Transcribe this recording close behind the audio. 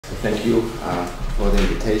Thank you for the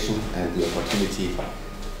invitation and the opportunity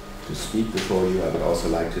to speak before you. I would also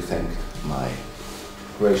like to thank my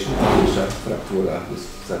Croatian publisher, Fraktura, who's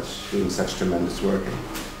doing such tremendous work in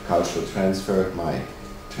cultural transfer, my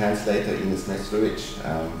translator, Ines Meslovic,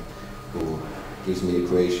 who gives me a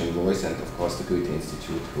Croatian voice, and of course the Goethe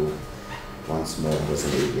Institute, who once more was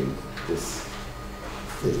enabling this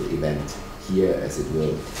little event here, as it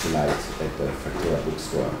will tonight at the Fraktura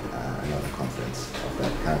bookstore, another conference of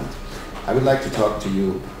that kind. I would like to talk to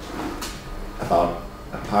you about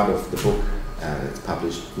a part of the book that's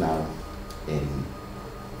published now in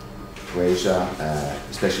Croatia,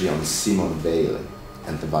 especially on Simone Weil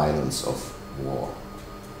and the violence of war.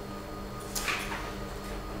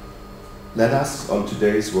 Let us, on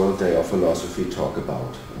today's World Day of Philosophy, talk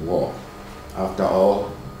about war. After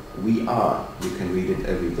all, we are, you can read it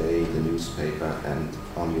every day in the newspaper and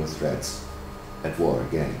on your threads, at war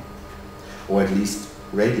again. Or at least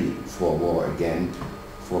ready for war again,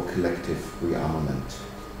 for collective rearmament.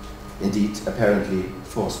 Indeed, apparently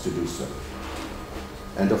forced to do so.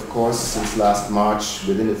 And of course, since last March,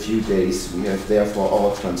 within a few days, we have therefore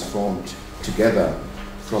all transformed together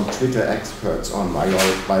from Twitter experts on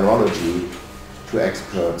virology to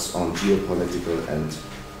experts on geopolitical and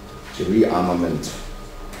rearmament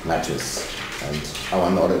matters, and our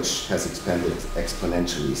knowledge has expanded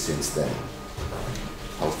exponentially since then.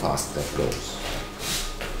 How fast that goes.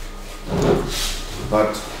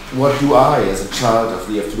 But what do I, as a child of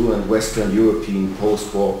the affluent Western European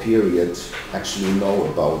post-war period, actually know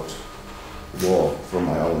about war from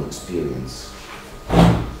my own experience?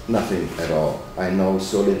 Nothing at all. I know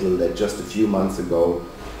so little that just a few months ago,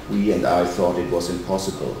 we and I thought it was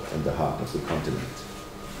impossible in the heart of the continent.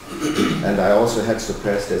 And I also had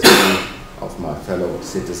suppressed, as many of my fellow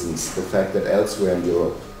citizens, the fact that elsewhere in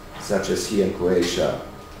Europe, such as here in Croatia,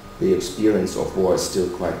 the experience of war is still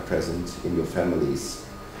quite present in your families,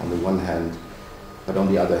 on the one hand, but on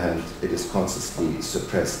the other hand, it is constantly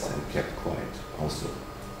suppressed and kept quiet also.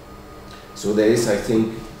 So there is, I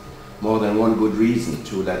think, more than one good reason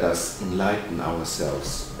to let us enlighten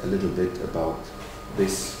ourselves a little bit about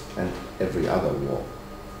this and every other war.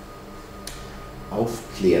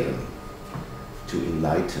 Aufklären, to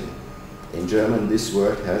enlighten. In German, this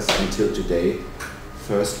word has, until today,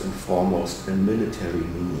 first and foremost a military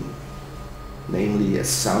meaning, namely as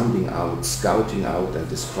sounding out, scouting out, and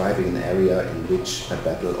describing an area in which a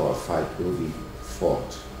battle or a fight will be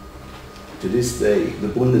fought. To this day, the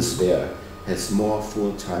Bundeswehr has more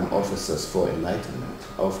full-time officers for enlightenment,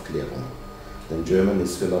 Aufklärung, than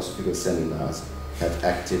Germany's philosophical seminars have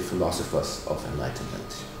active philosophers of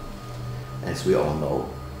enlightenment. As we all know,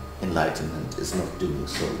 enlightenment is not doing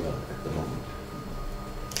so well at the moment.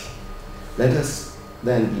 Let us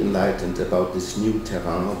then be enlightened about this new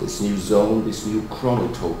terrain, this new zone, this new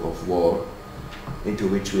chronotope of war into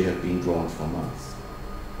which we have been drawn for months.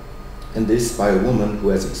 And this by a woman who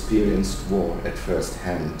has experienced war at first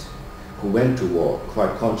hand, who went to war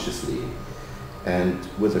quite consciously and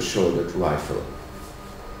with a shouldered rifle.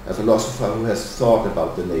 A philosopher who has thought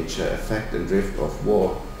about the nature, effect and drift of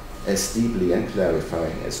war as deeply and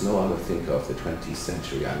clarifying as no other thinker of the 20th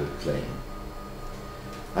century, I would claim.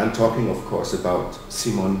 I'm talking, of course, about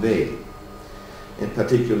Simone Weil, in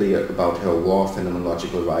particular about her war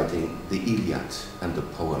phenomenological writing, The Iliad and the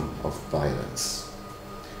Poem of Violence,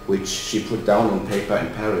 which she put down on paper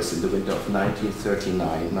in Paris in the winter of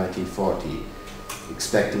 1939-1940,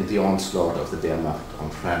 expecting the onslaught of the Wehrmacht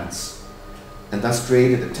on France, and thus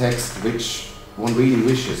created a text which one really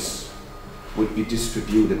wishes would be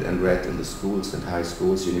distributed and read in the schools and high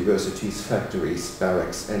schools, universities, factories,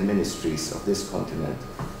 barracks and ministries of this continent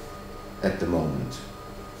at the moment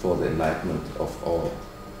for the enlightenment of all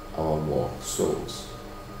our war souls.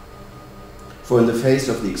 For in the face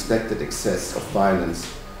of the expected excess of violence,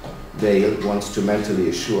 Weil wants to mentally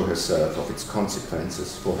assure herself of its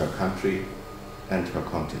consequences for her country and her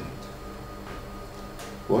continent.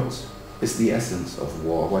 What is the essence of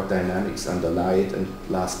war? What dynamics underlie it? And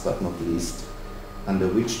last but not least, under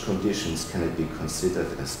which conditions can it be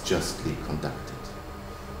considered as justly conducted?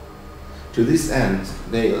 To this end,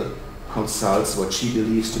 Weil consults what she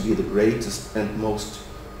believes to be the greatest and most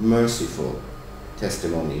merciful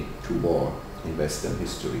testimony to war in Western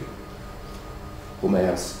history,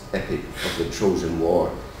 Homer's epic of the Trojan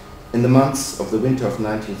War. In the months of the winter of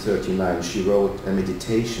 1939, she wrote a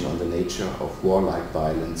meditation on the nature of warlike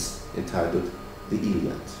violence entitled The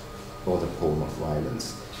Iliad, or the Poem of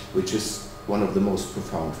Violence, which is one of the most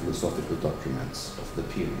profound philosophical documents of the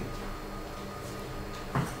period.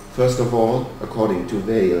 First of all, according to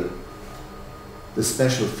Weil, The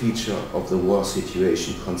special feature of the war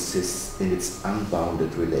situation consists in its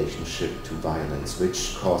unbounded relationship to violence,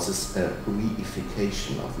 which causes a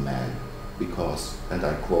reification of man, because, and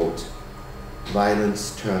I quote,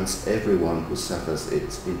 "Violence turns everyone who suffers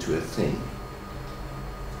it into a thing.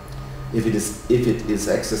 If it is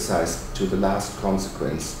exercised to the last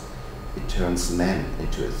consequence, it turns man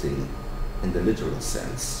into a thing. In the literal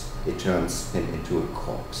sense, it turns him into a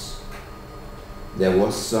corpse. There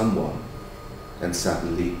was someone, and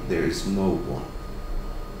suddenly there is no one."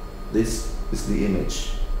 This is the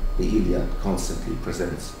image the Iliad constantly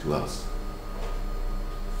presents to us.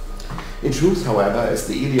 In truth, however, as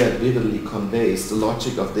the Iliad vividly conveys, the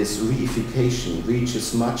logic of this reification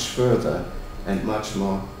reaches much further and much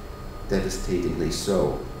more devastatingly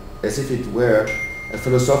so, as if it were a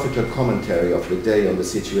philosophical commentary of the day on the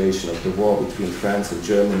situation of the war between France and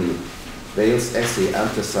Germany. Weil's essay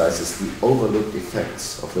emphasizes the overlooked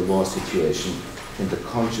effects of the war situation in the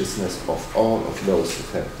consciousness of all of those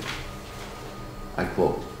affected. I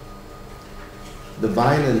quote, "The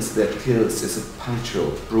violence that kills is a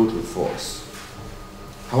punctual, brutal force.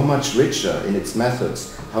 How much richer in its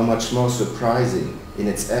methods, how much more surprising in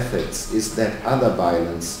its effects is that other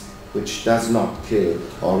violence which does not kill,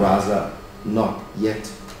 or rather not yet.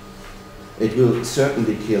 It will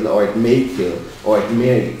certainly kill, or it may kill, or it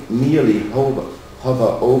may merely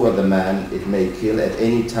hover over the man it may kill at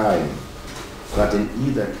any time, but in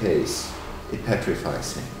either case, it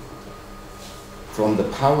petrifies him. From the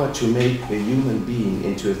power to make a human being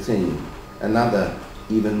into a thing, another,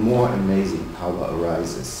 even more amazing power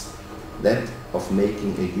arises, that of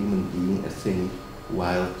making a human being a thing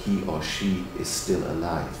while he or she is still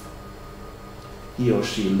alive. He or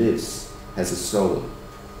she lives, has a soul,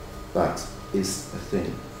 but is a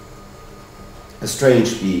thing. A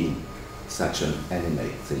strange being, such an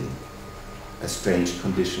animate thing, a strange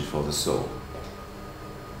condition for the soul.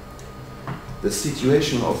 The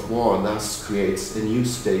situation of war thus creates a new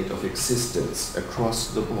state of existence across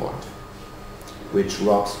the board, which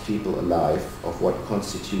robs people alive of what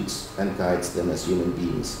constitutes and guides them as human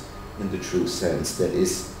beings in the true sense, that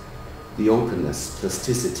is, the openness,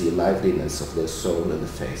 plasticity, liveliness of their soul in the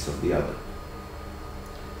face of the other.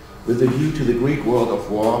 With a view to the Greek world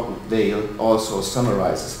of war, Weil also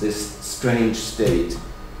summarizes this strange state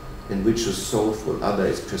in which a soulful other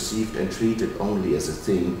is perceived and treated only as a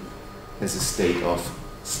thing, as a state of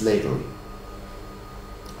slavery.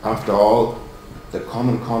 After all, the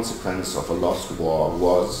common consequence of a lost war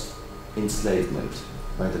was enslavement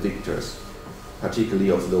by the victors, particularly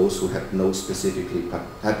of those who had not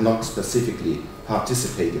specifically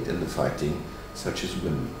participated in the fighting, such as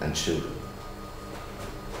women and children.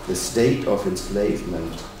 The state of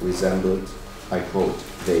enslavement resembled, I quote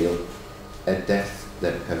Weil, "a death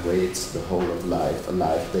that pervades the whole of life, a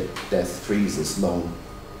life that death freezes long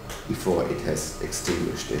before it has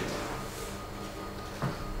extinguished it."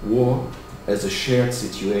 War, as a shared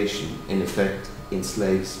situation, in effect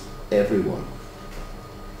enslaves everyone,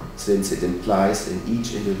 since it implies in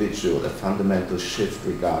each individual a fundamental shift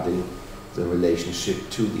regarding the relationship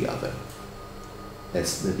to the other,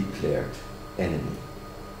 as the declared enemy.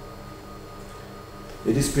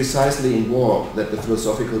 It is precisely in war that the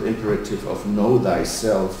philosophical imperative of know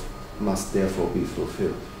thyself must therefore be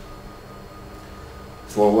fulfilled.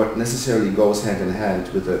 For what necessarily goes hand in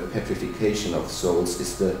hand with the petrification of souls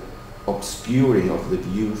is the obscuring of the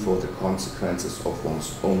view for the consequences of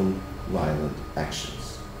one's own violent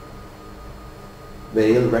actions.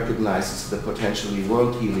 Weil recognizes the potentially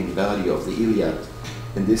world-healing value of the Iliad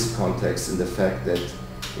in this context in the fact that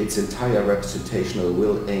its entire representational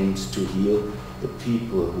will aims to heal the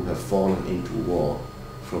people who have fallen into war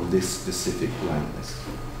from this specific blindness.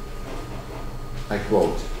 I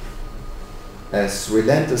quote, "As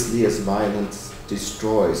relentlessly as violence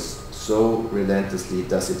destroys, so relentlessly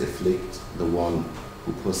does it afflict the one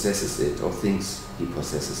who possesses it or thinks he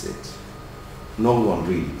possesses it. No one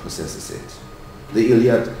really possesses it. The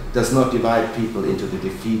Iliad does not divide people into the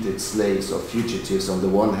defeated slaves or fugitives on the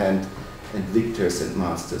one hand and victors and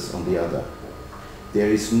masters on the other. There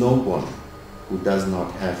is no one who does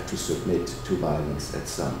not have to submit to violence at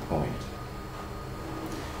some point.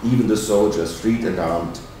 Even the soldiers, freed and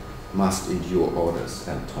armed, must endure orders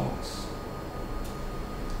and taunts."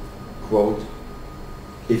 Quote,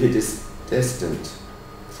 "If it is destined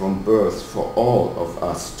from birth for all of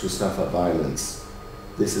us to suffer violence,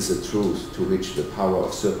 this is a truth to which the power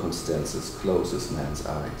of circumstances closes man's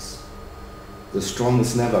eyes. The strong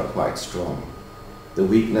is never quite strong, the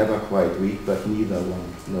weak never quite weak, but neither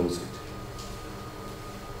one knows it."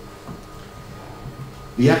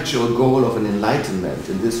 The actual goal of an enlightenment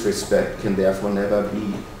in this respect can therefore never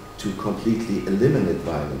be to completely eliminate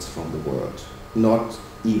violence from the world, not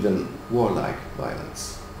even warlike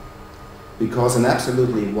violence. Because an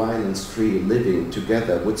absolutely violence-free living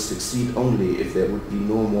together would succeed only if there would be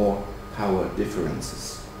no more power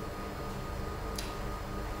differences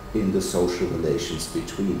in the social relations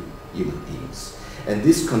between human beings. And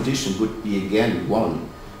this condition would be again one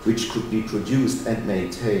which could be produced and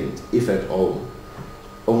maintained, if at all,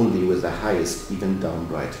 only with the highest, even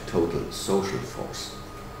downright total social force.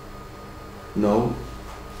 No,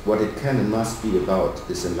 what it can and must be about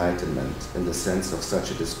is enlightenment, in the sense of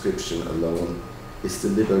such a description alone, is the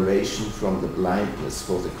liberation from the blindness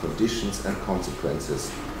for the conditions and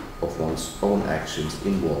consequences of one's own actions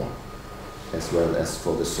in war, as well as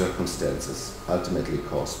for the circumstances ultimately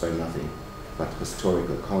caused by nothing but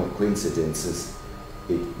historical coincidences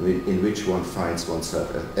in which one finds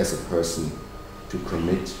oneself as a person to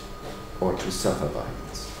commit or to suffer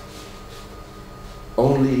violence.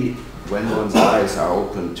 Only when one's eyes are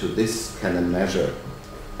open to this can a measure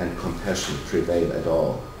and compassion prevail at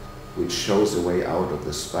all, which shows a way out of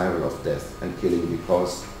the spiral of death and killing,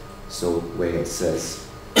 because, so Weil says,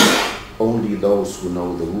 only those who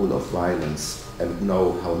know the rule of violence and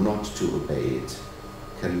know how not to obey it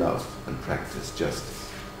can love and practice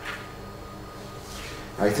justice.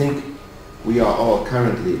 I think we are all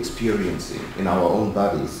currently experiencing in our own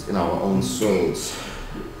bodies, in our own souls,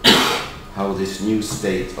 how this new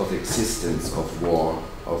state of existence of war,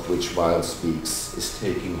 of which Weil speaks, is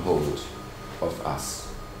taking hold of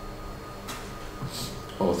us,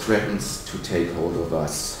 or threatens to take hold of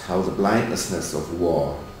us, how the blindness of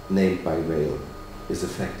war, named by Weil, is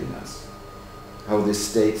affecting us, how this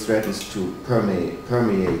state threatens to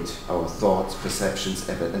permeate our thoughts, perceptions,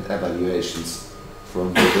 and evaluations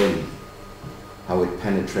from within, how it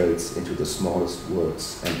penetrates into the smallest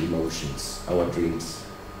words and emotions, our dreams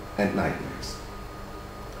and nightmares,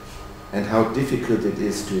 and how difficult it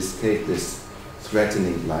is to escape this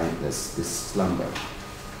threatening blindness, this slumber,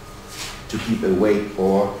 to keep awake,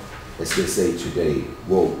 or, as they say today,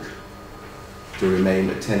 woke, to remain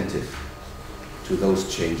attentive to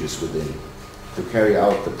those changes within, to carry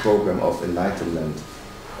out the program of enlightenment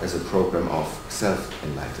as a program of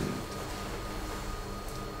self-enlightenment.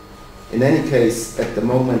 In any case, at the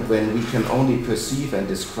moment when we can only perceive and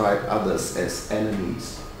describe others as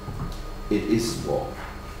enemies, it is war.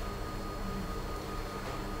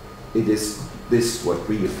 It is this what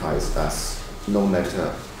reifies us, no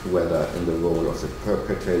matter whether in the role of the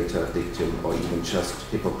perpetrator, victim, or even just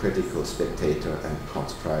hypocritical spectator and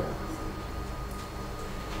conscriber.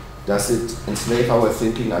 Does it enslave our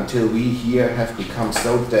thinking until we here have become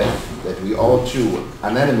so deaf that we all too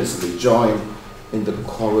unanimously join in the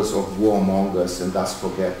chorus of warmongers and thus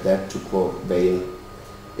forget that, to quote Weil,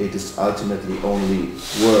 it is ultimately only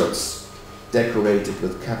words decorated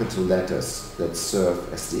with capital letters that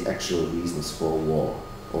serve as the actual reasons for war,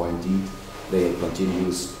 or indeed, Weil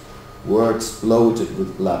continues, words bloated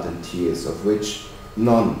with blood and tears, of which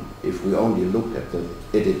none, if we only look at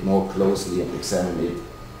it more closely and examine it,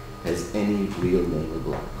 has any real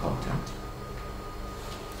nameable content,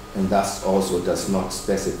 and thus also does not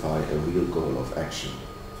specify a real goal of action.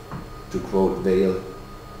 To quote Weil,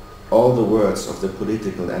 all the words of the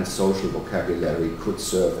political and social vocabulary could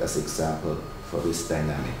serve as example for this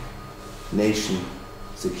dynamic. Nation,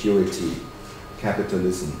 security,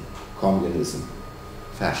 capitalism, communism,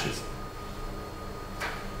 fascism,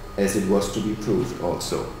 as it was to be proved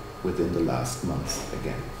also within the last month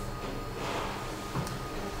again.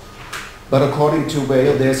 But according to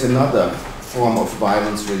Weil, there's another form of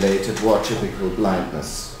violence-related war-typical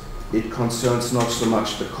blindness. It concerns not so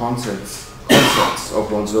much the concepts of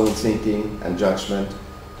one's own thinking and judgment,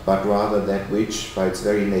 but rather that which, by its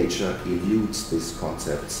very nature, eludes these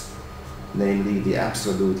concepts, namely the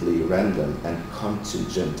absolutely random and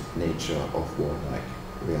contingent nature of warlike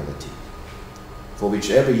reality, for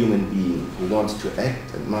which every human being who wants to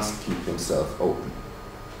act and must keep himself open,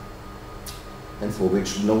 and for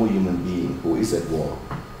which no human being who is at war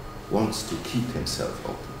wants to keep himself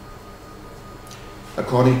open.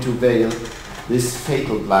 According to Weil, this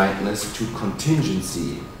fatal blindness to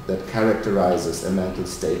contingency that characterizes a mental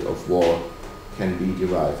state of war can be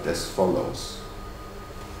derived as follows.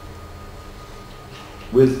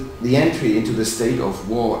 With the entry into the state of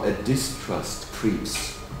war, a distrust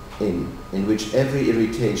creeps in which every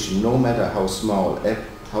irritation, no matter how small,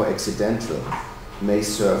 how accidental, may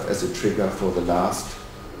serve as a trigger for the last,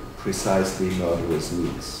 precisely murderous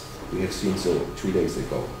means. We have seen so 2 days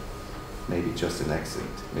ago. Maybe just an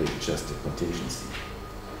accident, maybe just a contingency.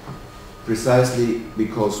 Precisely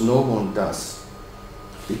because no one does,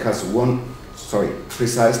 because one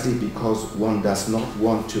precisely because one does not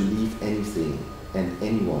want to leave anything and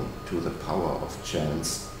anyone to the power of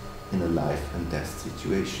chance in a life and death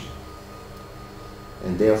situation.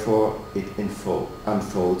 And therefore it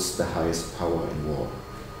unfolds the highest power in war,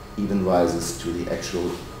 even rises to the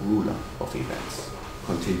actual ruler of events,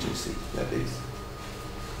 contingency, that is.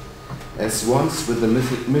 As once with the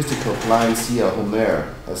mythical client seer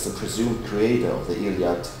Homer as the presumed creator of the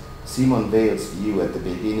Iliad, Simone Weil's view at the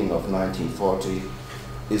beginning of 1940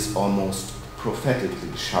 is almost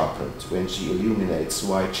prophetically sharpened when she illuminates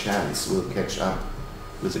why chance will catch up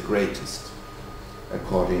with the greatest,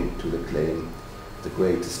 according to the claim, the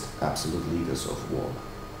greatest absolute leaders of war.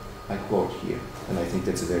 I quote here, and I think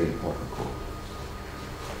that's a very important quote.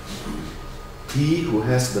 He who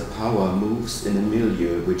has the power moves in a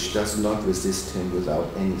milieu which does not resist him without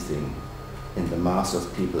anything, in the mass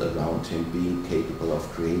of people around him being capable of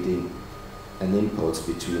creating an impulse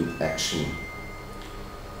between action,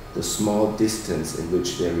 the small distance in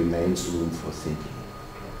which there remains room for thinking.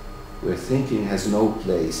 Where thinking has no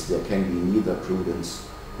place, there can be neither prudence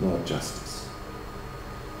nor justice.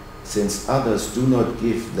 Since others do not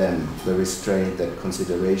give them the restraint that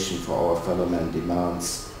consideration for our fellow man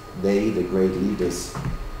demands, they, the great leaders,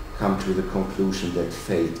 come to the conclusion that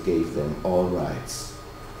fate gave them all rights,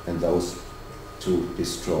 and those to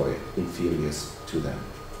destroy inferiors to them.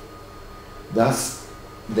 Thus,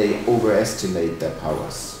 they overestimate their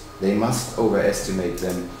powers. They must overestimate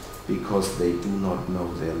them because they do not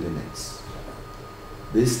know their limits.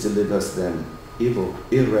 This delivers them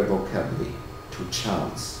irrevocably to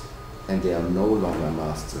chance, and they are no longer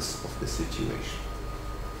masters of the situation.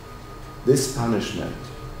 This punishment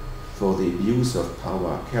for the abuse of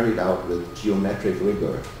power carried out with geometric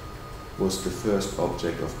rigor was the first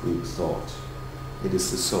object of Greek thought. It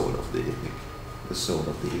is the soul of the epic, the soul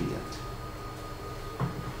of the Iliad.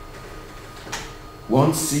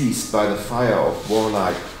 Once seized by the fire of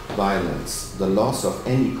warlike violence, the loss of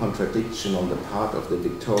any contradiction on the part of the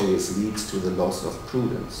victorious leads to the loss of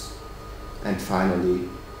prudence, and finally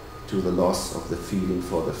to the loss of the feeling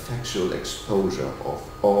for the factual exposure of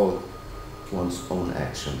all one's own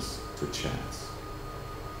actions to chance.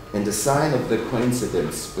 In the sign of the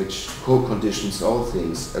coincidence which co-conditions all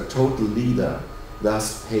things, a total leader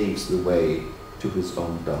thus paves the way to his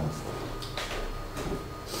own downfall.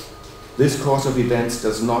 This course of events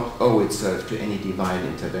does not owe itself to any divine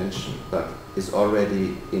intervention, but is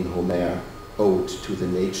already in Homer owed to the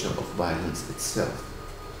nature of violence itself.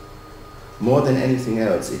 More than anything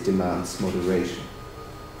else, it demands moderation.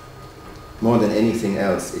 More than anything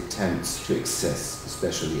else, it tempts to excess,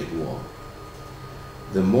 especially at war.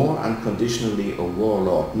 The more unconditionally a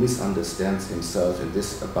warlord misunderstands himself in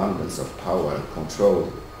this abundance of power and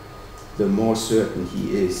control, the more certain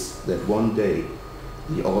he is that one day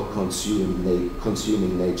the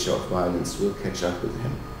all-consuming nature of violence will catch up with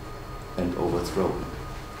him and overthrow him.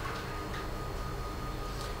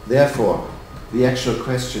 Therefore, the actual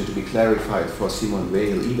question to be clarified for Simone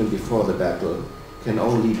Weil even before the battle can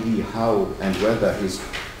only be how and whether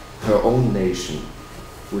her own nation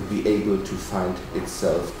would be able to find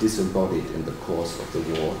itself disembodied in the course of the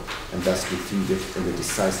war and thus defeated in a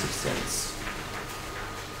decisive sense.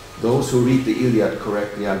 Those who read the Iliad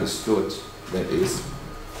correctly understood, that is,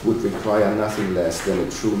 would require nothing less than a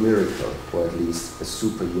true miracle, or at least a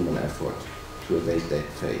superhuman effort to evade that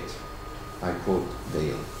fate. I quote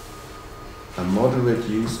Weil. A moderate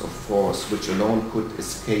use of force which alone could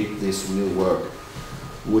escape this real work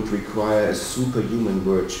would require a superhuman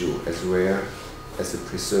virtue as rare as a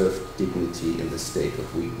preserved dignity in the state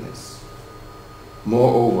of weakness.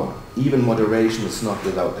 Moreover, even moderation is not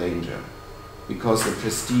without danger, because the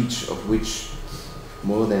prestige of which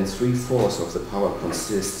more than 3/4 of the power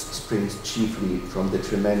consists springs chiefly from the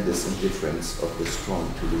tremendous indifference of the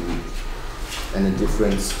strong to the weak, an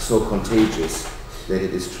indifference so contagious that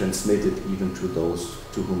it is transmitted even to those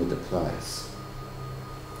to whom it applies.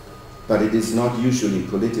 But it is not usually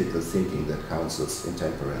political thinking that counsels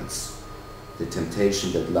intemperance. The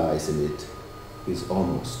temptation that lies in it is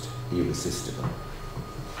almost irresistible.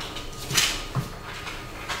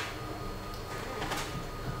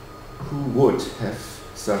 Who would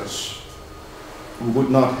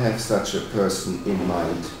not have such a person in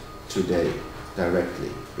mind today,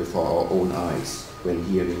 directly, before our own eyes, when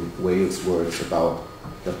hearing Weil's words about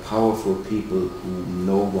the powerful people whom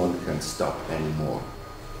no one can stop anymore?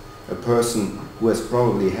 A person who has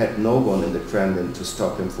probably had no one in the Kremlin to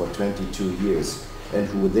stop him for 22 years, and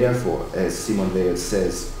who therefore, as Simone Weil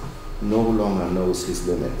says, no longer knows his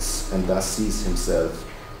limits, and thus sees himself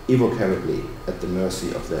irrevocably at the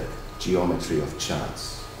mercy of the geometry of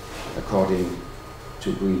chance. According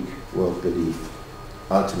to Greek world belief,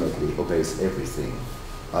 ultimately obeys everything,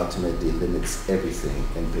 ultimately limits everything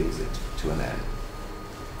and brings it to an end.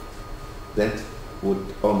 That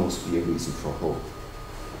would almost be a reason for hope.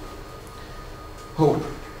 Hope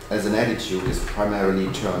as an attitude is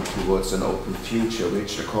primarily turned towards an open future,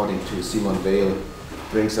 which, according to Simone Weil,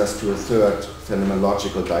 brings us to a third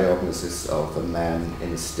phenomenological diagnosis of a man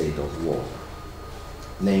in a state of war,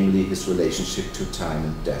 namely his relationship to time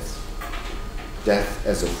and death. Death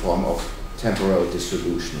as a form of temporal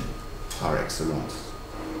dissolution par excellence.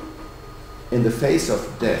 In the face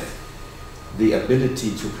of death, the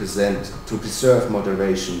ability to preserve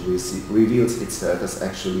moderation reveals itself as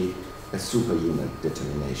actually a superhuman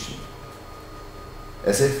determination.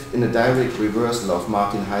 As if in a direct reversal of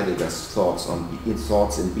Martin Heidegger's thoughts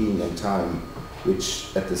in being and time,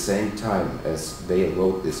 which at the same time as Weil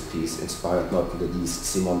wrote this piece inspired not the least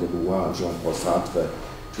Simone de Beauvoir and Jean-Paul Sartre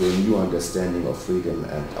to a new understanding of freedom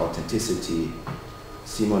and authenticity,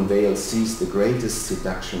 Simone Weil sees the greatest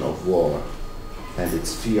seduction of war and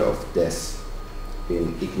its fear of death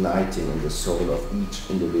in igniting in the soul of each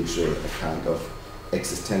individual a kind of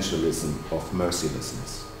existentialism of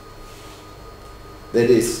mercilessness. That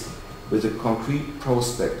is, with a concrete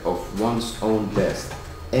prospect of one's own death,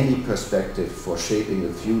 any perspective for shaping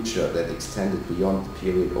a future that extended beyond the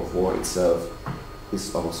period of war itself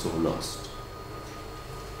is also lost.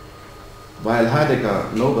 While Heidegger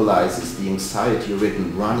nobilizes the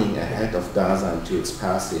anxiety-ridden running ahead of Dasein to its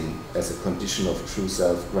passing as a condition of true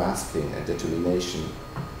self-grasping and determination,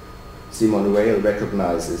 Simone Weil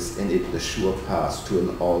recognizes in it the sure path to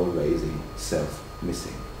an all-erasing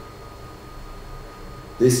self-missing.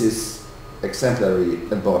 This is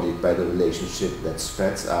exemplarily embodied by the relationship that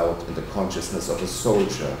spreads out in the consciousness of a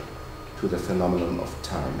soldier to the phenomenon of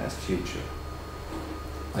time as future.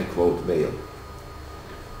 I quote Weil: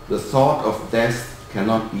 "The thought of death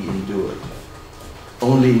cannot be endured.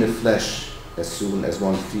 Only in the flesh, as soon as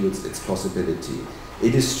one feels its possibility.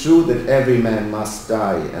 It is true that every man must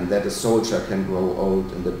die and that a soldier can grow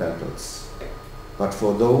old in the battles. But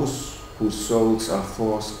for those whose souls are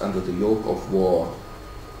forced under the yoke of war,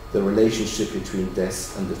 the relationship between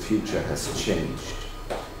death and the future has changed.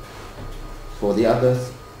 For the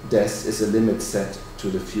others, death is a limit set to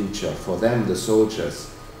the future. For them, the soldiers,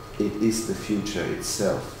 it is the future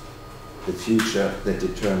itself, the future that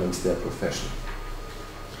determines their profession.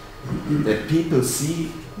 That people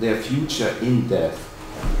see their future in death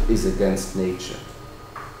is against nature.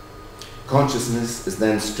 Consciousness is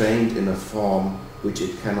then strained in a form which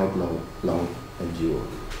it cannot long endure.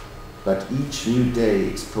 But each new day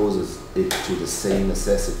exposes it to the same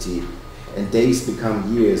necessity, and days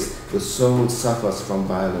become years. The soul suffers from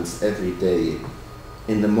violence every day.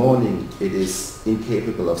 In the morning, it is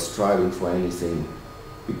incapable of striving for anything,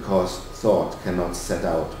 because thought cannot set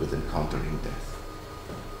out with encountering death."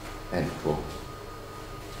 End quote.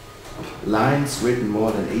 Lines written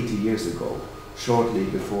more than 80 years ago, shortly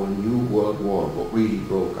before a new world war really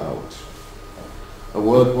broke out. A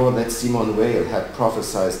world war that Simone Weil had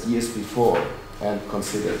prophesied years before and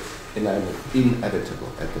considered inevitable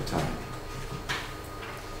at the time.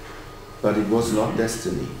 But it was not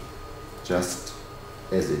destiny, just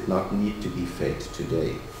as it not need to be fate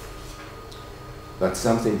today, but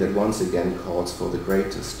something that once again calls for the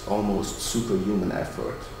greatest, almost superhuman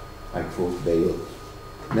effort. I quote Weil: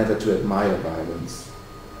 "Never to admire violence,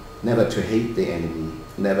 never to hate the enemy,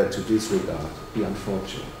 never to disregard the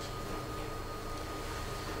unfortunate."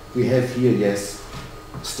 We have here, yes,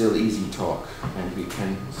 still easy talk, and we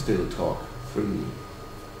can still talk freely.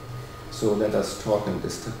 So let us talk and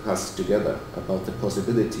discuss together about the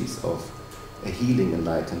possibilities of a healing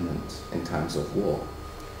enlightenment in times of war,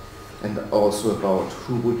 and also about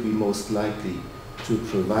who would be most likely to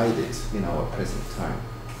provide it in our present time.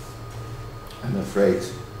 I'm afraid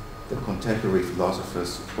the contemporary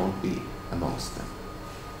philosophers won't be amongst them.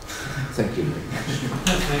 Thank you very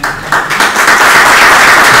much.